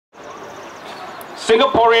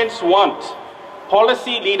Singaporeans want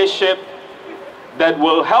policy leadership that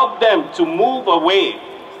will help them to move away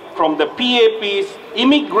from the PAP's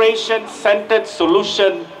immigration-centered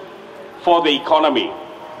solution for the economy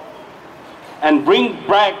and bring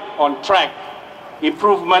back on track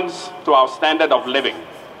improvements to our standard of living.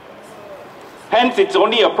 Hence, it's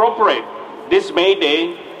only appropriate this May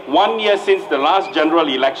Day, 1 year since the last general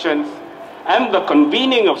elections and the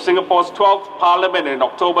convening of Singapore's 12th Parliament in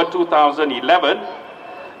October 2011,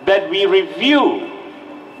 that we review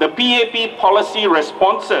the PAP policy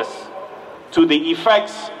responses to the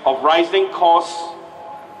effects of rising costs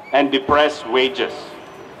and depressed wages.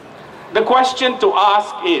 The question to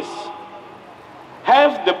ask is,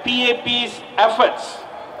 have the PAP's efforts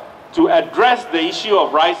to address the issue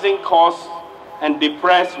of rising costs and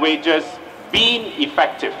depressed wages been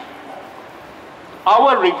effective?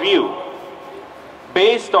 Our review,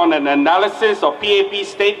 based on an analysis of PAP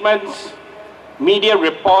statements, media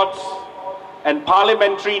reports, and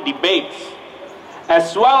parliamentary debates,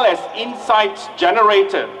 as well as insights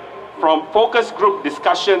generated from focus group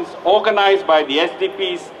discussions organized by the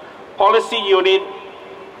SDP's policy unit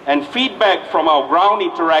and feedback from our ground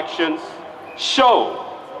interactions, show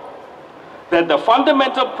that the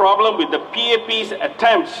fundamental problem with the PAP's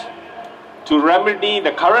attempts to remedy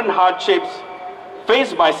the current hardships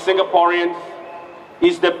faced by Singaporeans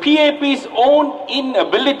is the PAP's own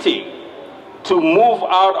inability to move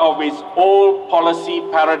out of its old policy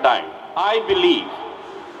paradigm. I believe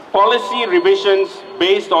policy revisions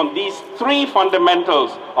based on these three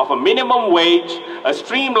fundamentals of a minimum wage, a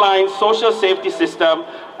streamlined social safety system,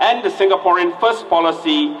 and the Singaporean First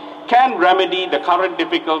policy can remedy the current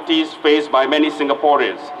difficulties faced by many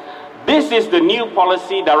Singaporeans. This is the new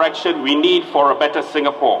policy direction we need for a better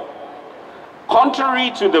Singapore.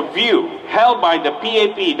 Contrary to the view held by the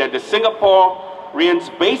PAP that the Singaporeans'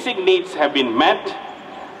 basic needs have been met,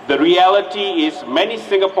 the reality is many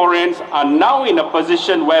Singaporeans are now in a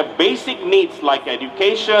position where basic needs like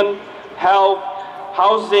education, health,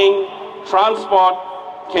 housing, transport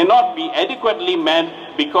cannot be adequately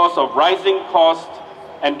met because of rising costs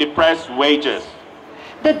and depressed wages.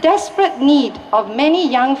 The desperate need of many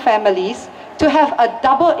young families to have a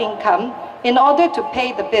double income in order to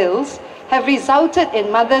pay the bills have resulted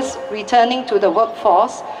in mothers returning to the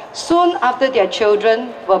workforce soon after their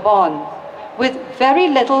children were born, with very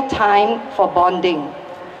little time for bonding.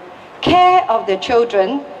 Care of their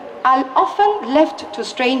children are often left to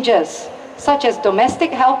strangers, such as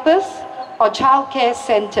domestic helpers or childcare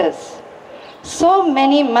centers. So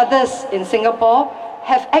many mothers in Singapore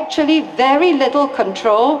have actually very little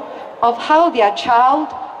control of how their child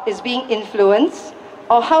is being influenced,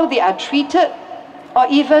 or how they are treated, or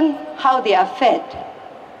even how they are fed.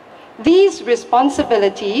 These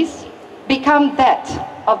responsibilities become that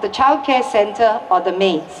of the childcare center or the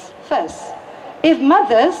maids. First, if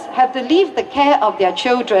mothers have to leave the care of their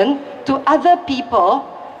children to other people,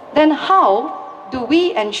 then how do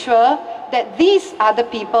we ensure that these other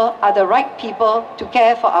people are the right people to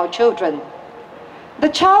care for our children? The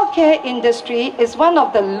childcare industry is one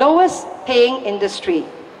of the lowest paying industry.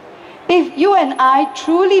 If you and I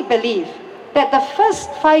truly believe that the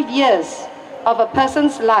first 5 years of a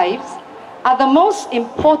person's lives are the most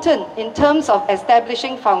important in terms of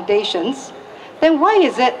establishing foundations, then why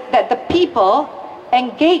is it that the people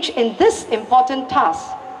engaged in this important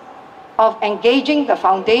task of engaging the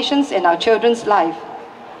foundations in our children's life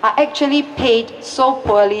are actually paid so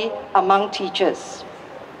poorly among teachers?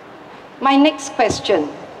 My next question,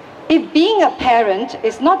 if being a parent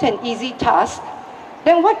is not an easy task,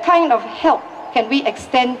 then what kind of help can we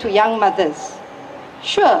extend to young mothers?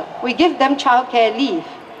 Sure, we give them childcare leave.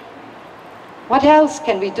 What else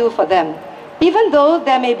can we do for them? Even though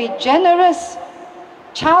there may be generous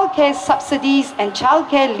childcare subsidies and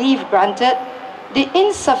childcare leave granted, the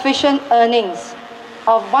insufficient earnings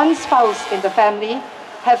of one spouse in the family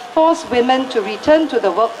have forced women to return to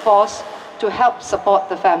the workforce to help support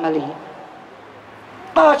the family.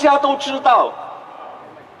 大家都知道，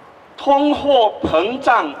通货膨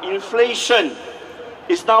胀 inflation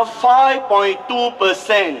is now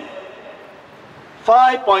 5.2%，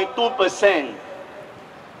 5.2%，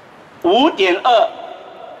 5.2%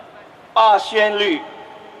罢宣率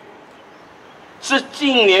是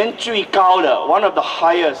近年最高的 ，one of the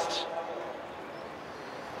highest。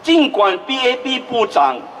尽管 BAP 部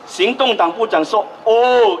长、行动党部长说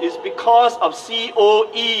 ，Oh, it's because of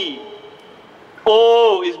COE。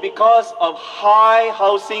 Oh, it's because of high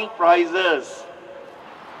housing prices.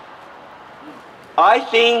 I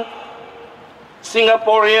think 新加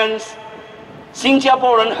坡人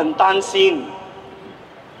很担心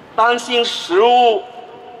食物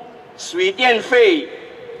水电费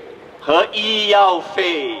和医药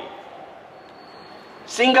费。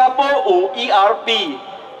新加坡有 ERP，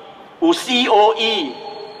 有 COE，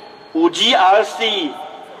 有 GRC，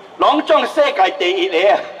 拢总世界第一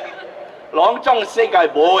个，拢总世界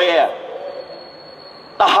无个，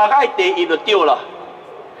大学爱第一就对了。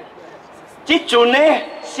这阵呢，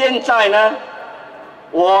现在呢，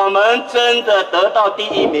我们真的得到第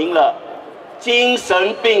一名了，精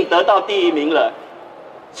神病得到第一名了。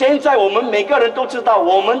现在我们每个人都知道，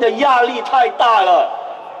我们的压力太大了。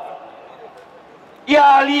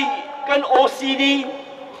压力跟 OCD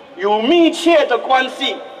有密切的关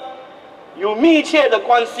系，有密切的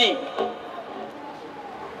关系。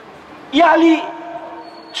压力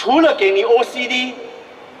除了给你 OCD，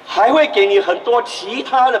 还会给你很多其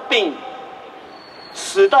他的病，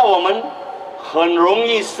使到我们很容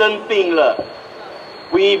易生病了。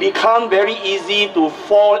We become very easy to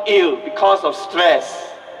fall ill because of stress.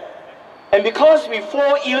 And because we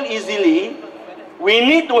fall ill easily, we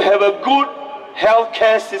need to have a good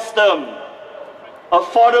healthcare system,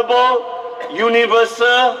 affordable,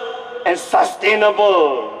 universal, and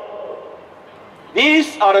sustainable.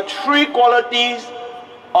 These are the three qualities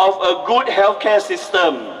of a good healthcare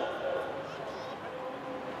system.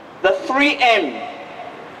 The 3M,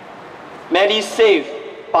 MediSave,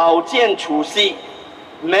 保健储蓄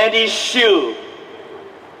MediShield,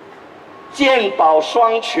 健保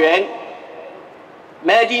双全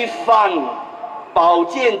MediFund, 保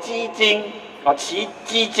健基金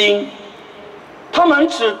基金，他们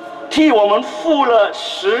只替我们付了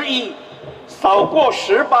10亿，少过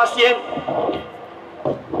18%，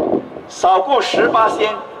少过18%。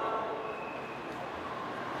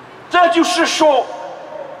这就是说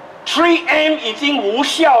 ，3M 已经无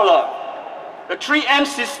效了。The 3M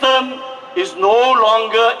system is no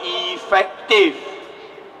longer effective.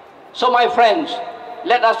 So, my friends,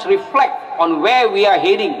 let us reflect on where we are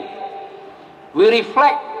heading. We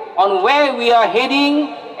reflect on where we are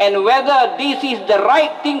heading and whether this is the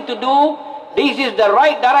right thing to do, this is the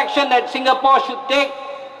right direction that Singapore should take.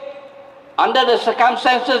 Under the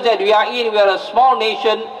circumstances that we are in, we are a small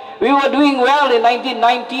nation. We were doing well in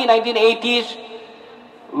 1990, 1980s,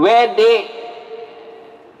 where they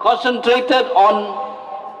concentrated on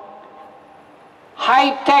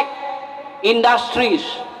high-tech industries,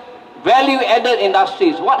 value-added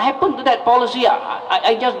industries. What happened to that policy?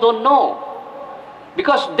 I just don't know.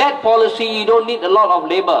 Because that policy, you don't need a lot of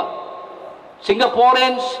labor.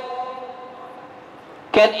 Singaporeans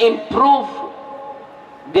can improve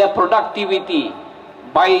their productivity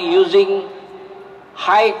by using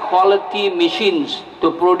high-quality machines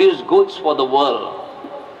to produce goods for the world.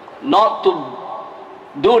 Not to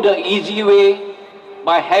do the easy way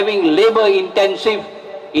by having labor-intensive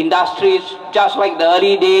industries, just like the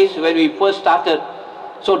early days when we first started.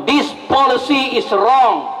 So this policy is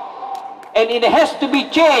wrong. And it has to be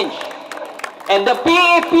changed. And the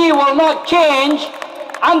PAP will not change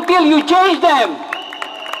until you change them.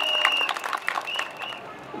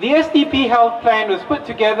 The SDP health plan was put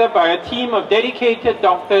together by a team of dedicated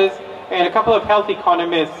doctors and a couple of health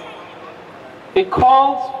economists. It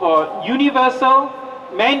calls for universal,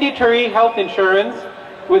 mandatory health insurance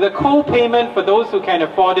with a co-payment for those who can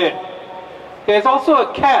afford it. There's also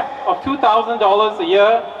a cap of $2,000 a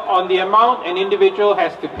year on the amount an individual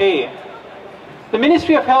has to pay. The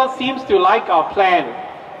Ministry of Health seems to like our plan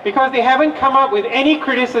because they haven't come up with any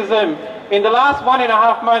criticism in the last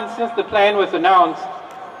 1.5 months since the plan was announced.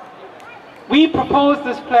 We propose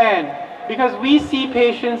this plan because we see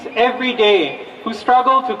patients every day who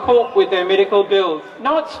struggle to cope with their medical bills,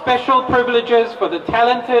 not special privileges for the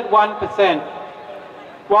talented 1%.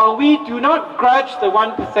 While we do not grudge the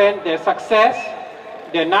 1% their success,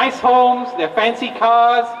 their nice homes, their fancy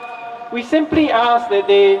cars, we simply ask that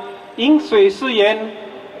they 饮水思源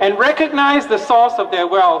and recognize the source of their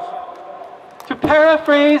wealth. To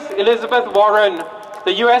paraphrase Elizabeth Warren,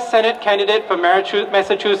 the US Senate candidate for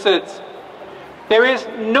Massachusetts, there is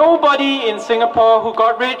nobody in Singapore who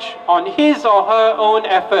got rich on his or her own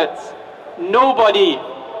efforts. Nobody.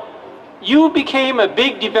 You became a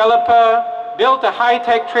big developer, built a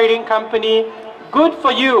high-tech trading company. Good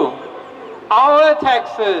for you. Our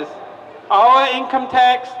taxes, our income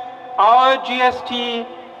tax, our GST,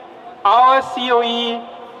 our COE,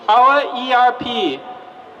 our ERP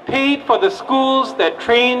paid for the schools that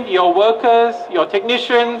trained your workers, your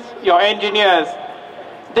technicians, your engineers.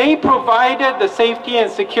 They provided the safety and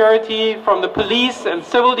security from the police and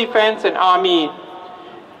civil defense and army.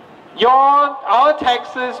 Our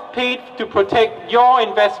taxes paid to protect your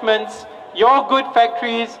investments, your good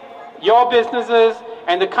factories, your businesses,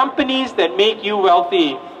 and the companies that make you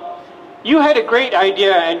wealthy. You had a great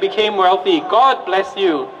idea and became wealthy. God bless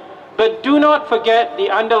you. But do not forget the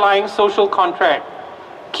underlying social contract.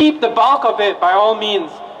 Keep the bulk of it by all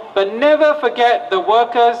means, but never forget the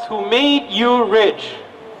workers who made you rich.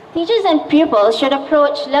 Teachers and pupils should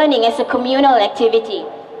approach learning as a communal activity.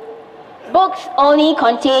 Books only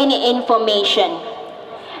contain information.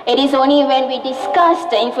 It is only when we discuss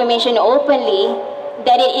the information openly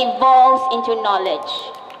that it evolves into knowledge.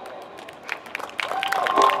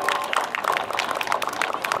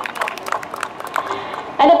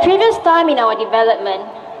 At a previous time in our development,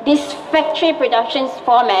 this factory productions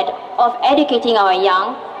format of educating our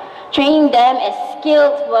young, training them as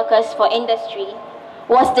skilled workers for industry,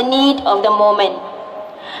 was the need of the moment.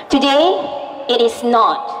 Today, it is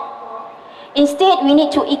not. Instead, we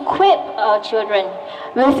need to equip our children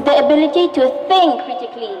with the ability to think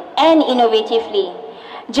critically and innovatively,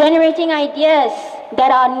 generating ideas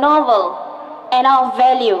that are novel and of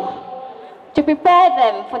value, to prepare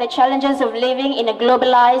them for the challenges of living in a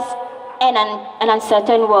globalized and an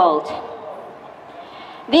uncertain world.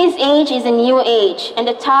 This age is a new age, and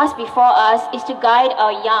the task before us is to guide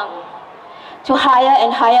our young to higher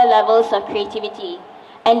and higher levels of creativity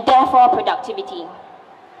and therefore productivity.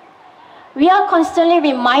 We are constantly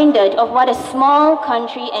reminded of what a small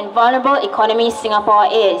country and vulnerable economy Singapore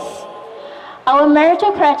is. Our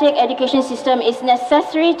meritocratic education system is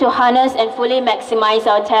necessary to harness and fully maximize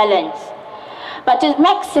our talents. But to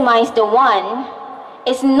maximize the one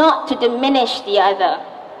is not to diminish the other.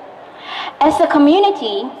 As a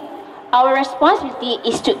community, our responsibility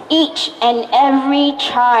is to each and every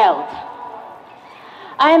child.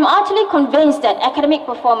 I am utterly convinced that academic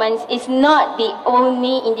performance is not the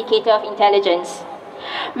only indicator of intelligence.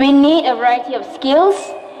 We need a variety of skills,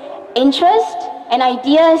 interest, and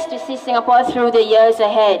ideas to see Singapore through the years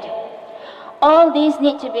ahead. All these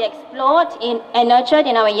need to be explored and nurtured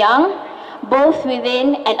in our young, both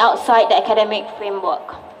within and outside the academic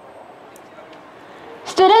framework.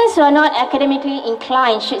 Students who are not academically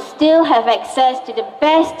inclined should still have access to the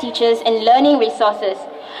best teachers and learning resources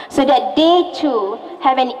so that they too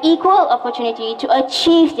have an equal opportunity to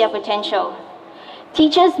achieve their potential.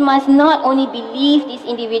 Teachers must not only believe these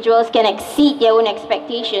individuals can exceed their own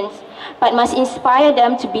expectations, but must inspire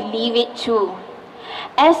them to believe it too.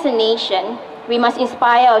 As a nation, we must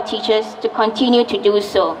inspire our teachers to continue to do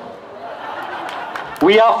so.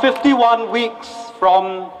 We are 51 weeks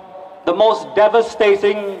from the most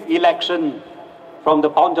devastating election from the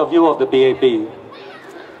point of view of the PAP.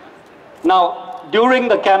 Now, during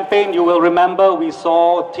the campaign, you will remember we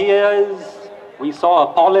saw tears, we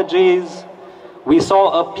saw apologies, we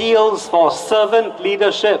saw appeals for servant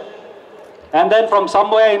leadership. And then from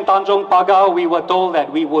somewhere in Tanjong Pagar, we were told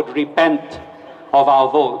that we would repent of our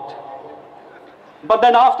vote. But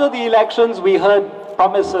then after the elections, we heard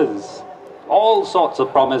promises, all sorts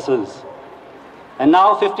of promises. And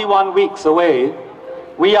now, 51 weeks away,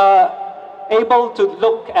 we are able to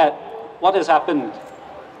look at what has happened.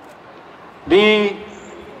 The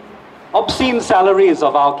obscene salaries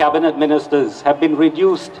of our cabinet ministers have been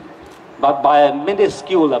reduced, but by a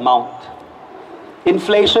minuscule amount.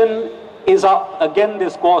 Inflation is up again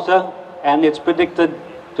this quarter, and it's predicted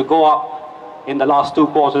to go up in the last 2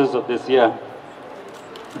 quarters of this year.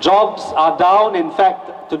 Jobs are down. In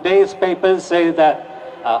fact, today's papers say that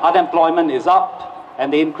unemployment is up,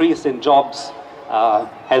 and the increase in jobs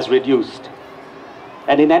has reduced.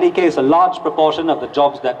 And in any case, a large proportion of the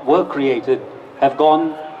jobs that were created have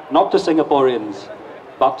gone not to Singaporeans,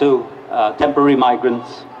 but to temporary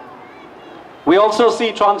migrants. We also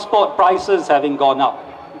see transport prices having gone up,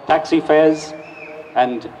 taxi fares,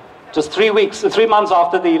 and just 3 months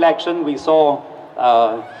after the election, we saw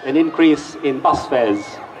an increase in bus fares.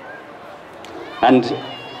 And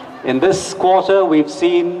in this quarter, we've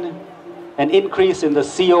seen an increase in the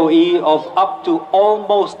COE of up to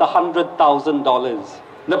almost $100,000.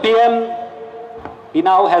 The PM, he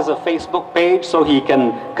now has a Facebook page so he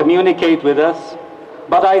can communicate with us.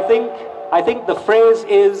 But I think the phrase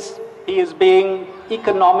is, he is being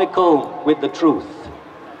economical with the truth.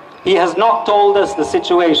 He has not told us the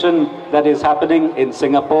situation that is happening in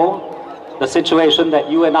Singapore, the situation that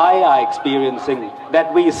you and I are experiencing,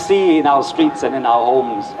 that we see in our streets and in our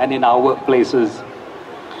homes and in our workplaces.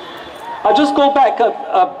 I'll just go back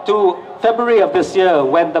to February of this year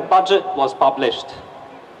when the budget was published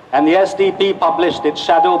and the SDP published its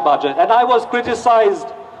shadow budget, and I was criticized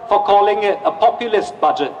for calling it a populist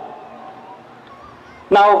budget.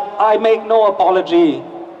 Now, I make no apology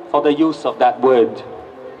for the use of that word.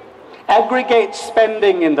 Aggregate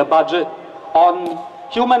spending in the budget on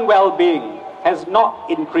human well-being has not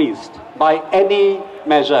increased by any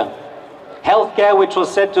measure. Healthcare, which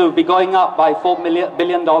was said to be going up by $4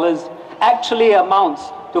 billion, actually amounts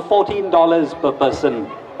to $14 per person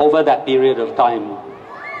over that period of time.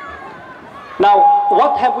 Now,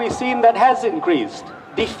 what have we seen that has increased?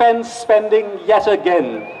 Defense spending yet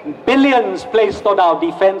again. Billions placed on our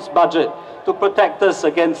defense budget to protect us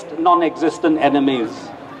against non-existent enemies.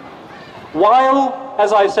 While,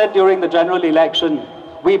 as I said during the general election,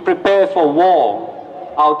 we prepare for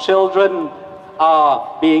war, our children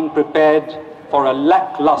are being prepared for a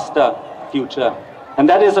lackluster future. And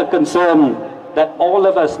that is a concern that all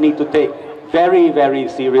of us need to take very, very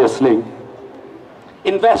seriously.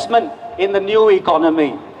 Investment in the new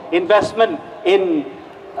economy, investment in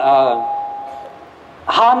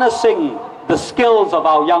harnessing the skills of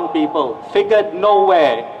our young people figured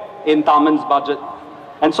nowhere in Tharman's budget.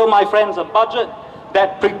 And so, my friends, a budget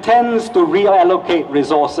that pretends to reallocate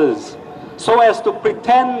resources so as to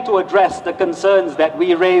pretend to address the concerns that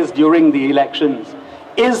we raised during the elections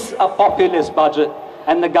is a populist budget,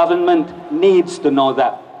 and the government needs to know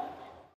that.